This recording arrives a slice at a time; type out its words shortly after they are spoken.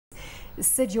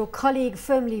Sid, your colleague,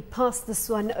 firmly passed this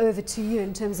one over to you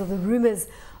in terms of the rumours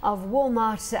of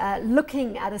Walmart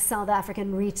looking at a South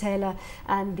African retailer,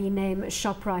 and the name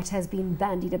Shoprite has been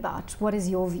bandied about. What is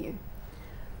your view?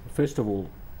 First of all,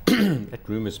 that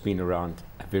rumour's been around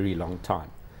a very long time.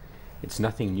 It's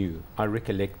nothing new. I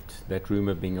recollect that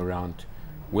rumour being around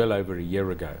well over a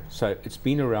year ago. So it's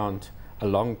been around a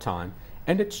long time.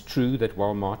 And it's true that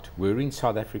Walmart were in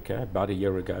South Africa about a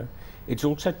year ago. It's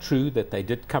also true that they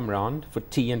did come round for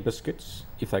tea and biscuits,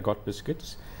 if they got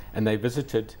biscuits, and they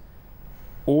visited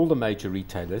all the major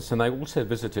retailers, and they also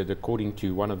visited, according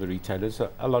to one of the retailers,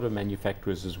 a lot of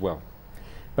manufacturers as well.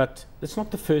 But it's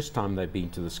not the first time they've been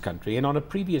to this country, and on a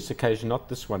previous occasion, not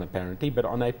this one apparently, but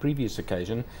on a previous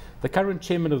occasion, the current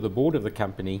chairman of the board of the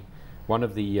company, one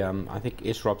of the, I think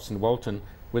S. Robson Walton,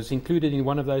 was included in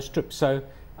one of those trips. So,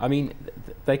 I mean,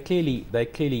 they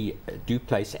clearly do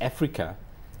place Africa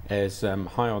as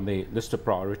high on their list of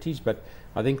priorities, but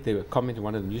I think there were comment in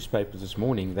one of the newspapers this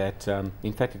morning that,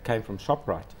 in fact, it came from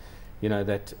Shoprite, you know,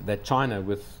 that China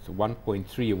with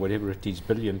 1.3 or whatever it is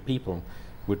billion people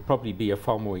would probably be a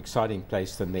far more exciting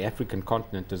place than the African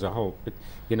continent as a whole. But,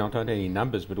 you know, not only in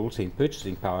numbers, but also in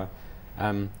purchasing power.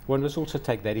 One must also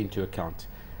take that into account.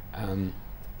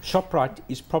 Shoprite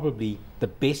is probably the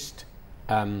best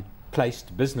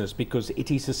placed business because it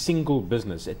is a single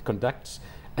business. It conducts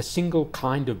a single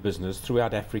kind of business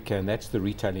throughout Africa, and that's the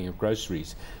retailing of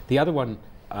groceries. The other one,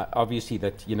 obviously,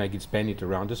 that, you know, gets bandied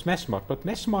around is Massmart, but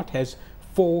Massmart has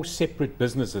 4 separate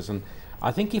businesses, and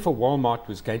I think if a Walmart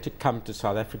was going to come to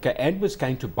South Africa and was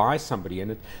going to buy somebody,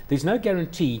 and there's no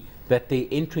guarantee that their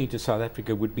entry into South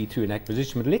Africa would be through an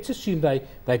acquisition, but let's assume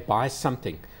they buy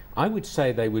something. I would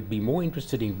say they would be more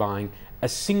interested in buying a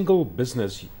single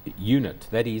business unit,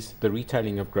 that is the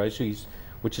retailing of groceries,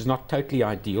 which is not totally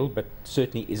ideal, but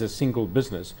certainly is a single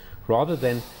business, rather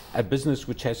than a business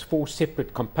which has 4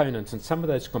 separate components, and some of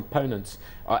those components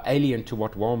are alien to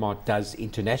what Walmart does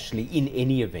internationally in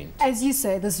any event. As you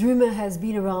say, this rumour has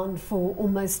been around for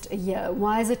almost a year.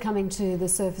 Why is it coming to the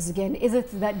surface again? Is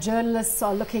it that journalists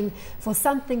are looking for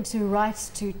something to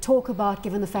write, to talk about,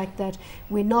 given the fact that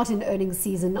we're not in earnings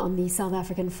season on the South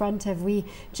African front? Have we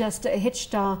just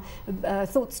hitched our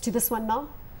thoughts to this one now?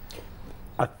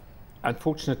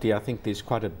 Unfortunately, I think there's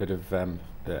quite a bit of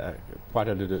quite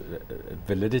a little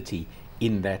validity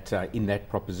in that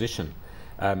proposition.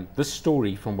 This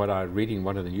story, from what I read in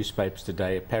one of the newspapers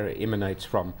today, emanates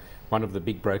from one of the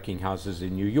big broking houses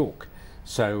in New York.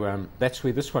 So that's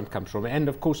where this one comes from. And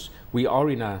of course, we are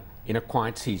in a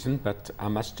quiet season, but I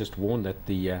must just warn that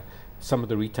some of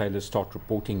the retailers start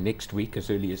reporting next week, as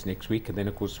early as next week, and then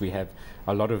of course we have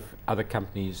a lot of other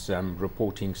companies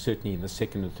reporting certainly in the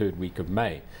 2nd and 3rd week of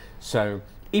May. So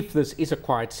if this is a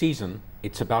quiet season,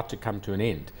 it's about to come to an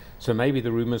end. So maybe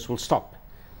the rumours will stop.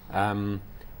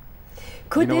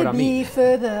 Could there be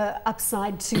further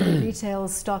upside to retail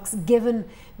stocks given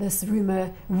this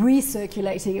rumour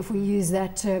recirculating, if we use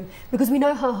that term? Because we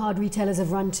know how hard retailers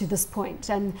have run to this point,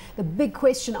 and the big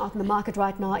question out in the market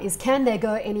right now is, can they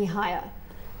go any higher?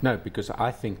 No, because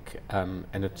I think, and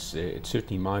it's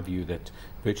certainly my view, that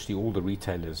virtually all the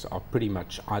retailers are pretty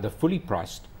much either fully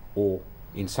priced or,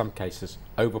 in some cases,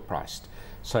 overpriced.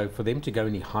 So for them to go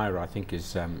any higher, I think,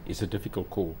 is a difficult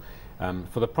call.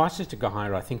 For the prices to go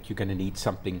higher, I think you're going to need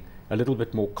something a little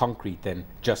bit more concrete than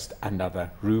just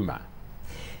another rumour.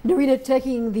 Nerina,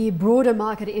 taking the broader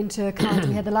market into account,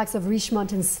 we had the likes of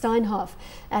Richemont and Steinhoff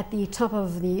at the top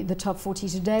of the top 40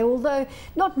 today, although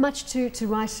not much to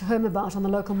write home about on the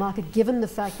local market, given the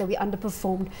fact that we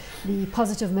underperformed the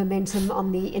positive momentum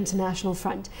on the international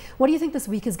front. What do you think this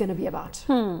week is going to be about?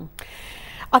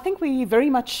 I think we very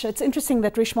much, it's interesting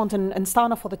that Richemont and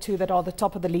Steinhoff are the two that are the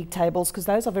top of the league tables, because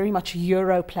those are very much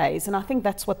Euro plays, and I think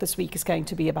that's what this week is going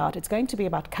to be about. It's going to be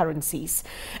about currencies.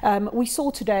 We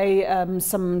saw today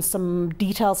some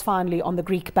details finally on the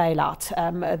Greek bailout.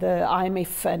 The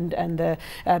IMF and the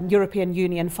European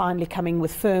Union finally coming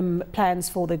with firm plans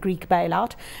for the Greek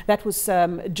bailout. That was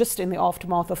just in the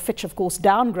aftermath of Fitch, of course,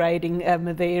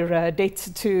 downgrading their debt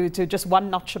to just one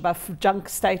notch above junk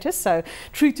status. So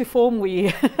true to form,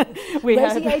 rating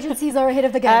agencies are ahead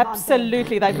of the game.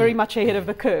 Absolutely, they're very much ahead of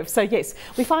the curve. So yes,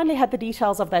 we finally had the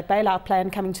details of that bailout plan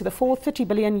coming to the fore. 30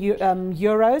 billion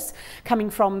euros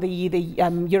coming from the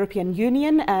European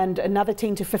Union, and another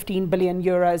 10 to 15 billion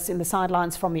euros in the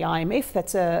sidelines from the IMF.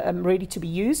 That's ready to be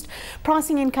used.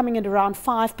 Pricing in coming in around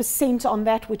 5% on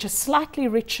that, which is slightly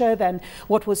richer than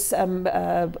what was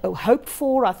hoped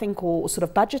for, I think, or sort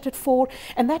of budgeted for.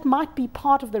 And that might be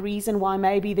part of the reason why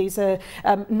maybe there's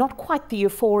not quite the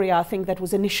euphoria, I think, that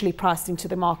was initially priced into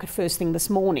the market first thing this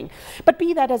morning. But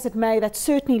be that as it may, that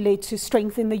certainly led to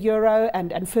strength in the euro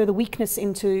and further weakness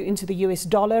into the US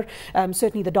dollar.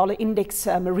 Certainly the dollar index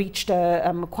reached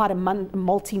quite a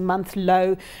multi-month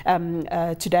low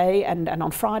today and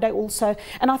on Friday also.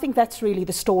 And I think that's really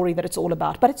the story that it's all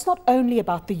about. But it's not only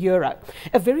about the euro.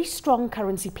 A very strong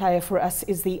currency player for us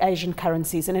is the Asian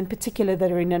currencies, and in particular the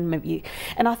renminbi.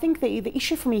 And I think the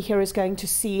issue for me here is going to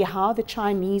see how the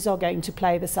Chinese are going to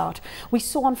play this out. We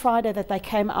saw on Friday that they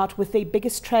came out with the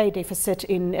biggest trade deficit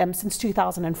in since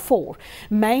 2004,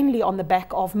 mainly on the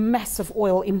back of massive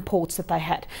oil imports that they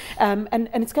had. And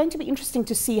it's going to be interesting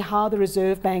to see how the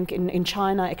Reserve Bank in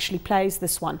China actually plays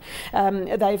this one.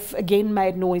 They've again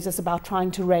made noises about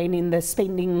trying to rein in the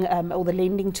spending or the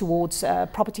lending towards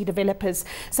property developers.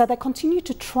 So they continue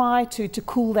to try to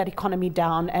cool that economy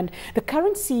down. And the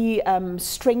currency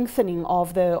strengthening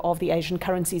of the Asian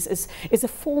currencies is a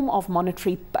form of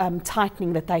monetary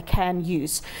tightening that they can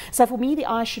use. So for me, the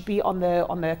eye should be on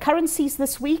the currencies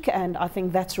this week, and I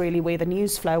think that's really where the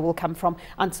news flow will come from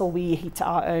until we hit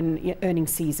our own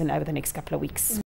earnings season over the next couple of weeks.